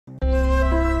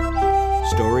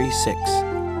Story 6.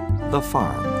 The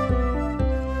Farm.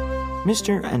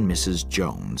 Mr. and Mrs.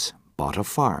 Jones bought a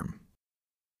farm.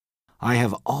 "I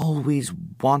have always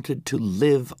wanted to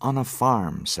live on a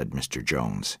farm," said Mr.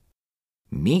 Jones.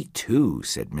 "Me too,"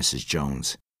 said Mrs.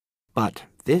 Jones. "But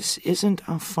this isn't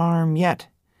a farm yet.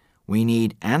 We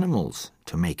need animals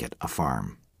to make it a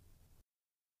farm."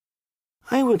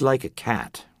 "I would like a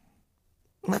cat."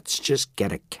 "Let's just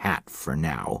get a cat for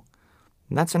now.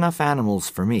 That's enough animals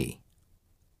for me."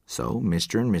 So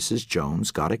Mr. and Mrs.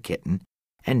 Jones got a kitten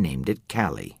and named it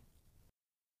Callie.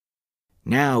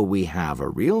 "Now we have a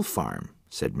real farm,"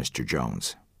 said Mr.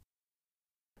 Jones.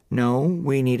 "No,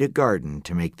 we need a garden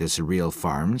to make this a real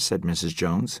farm," said Mrs.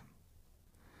 Jones.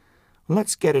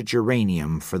 "Let's get a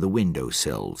geranium for the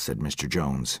window-sill," said Mr.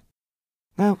 Jones.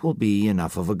 "That will be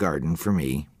enough of a garden for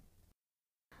me."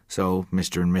 So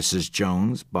Mr. and Mrs.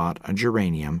 Jones bought a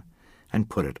geranium and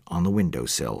put it on the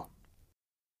window-sill.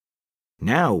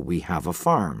 "Now we have a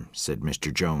farm," said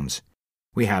Mr. Jones.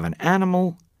 "We have an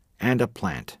animal and a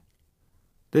plant.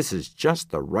 This is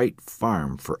just the right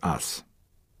farm for us."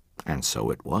 And so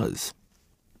it was.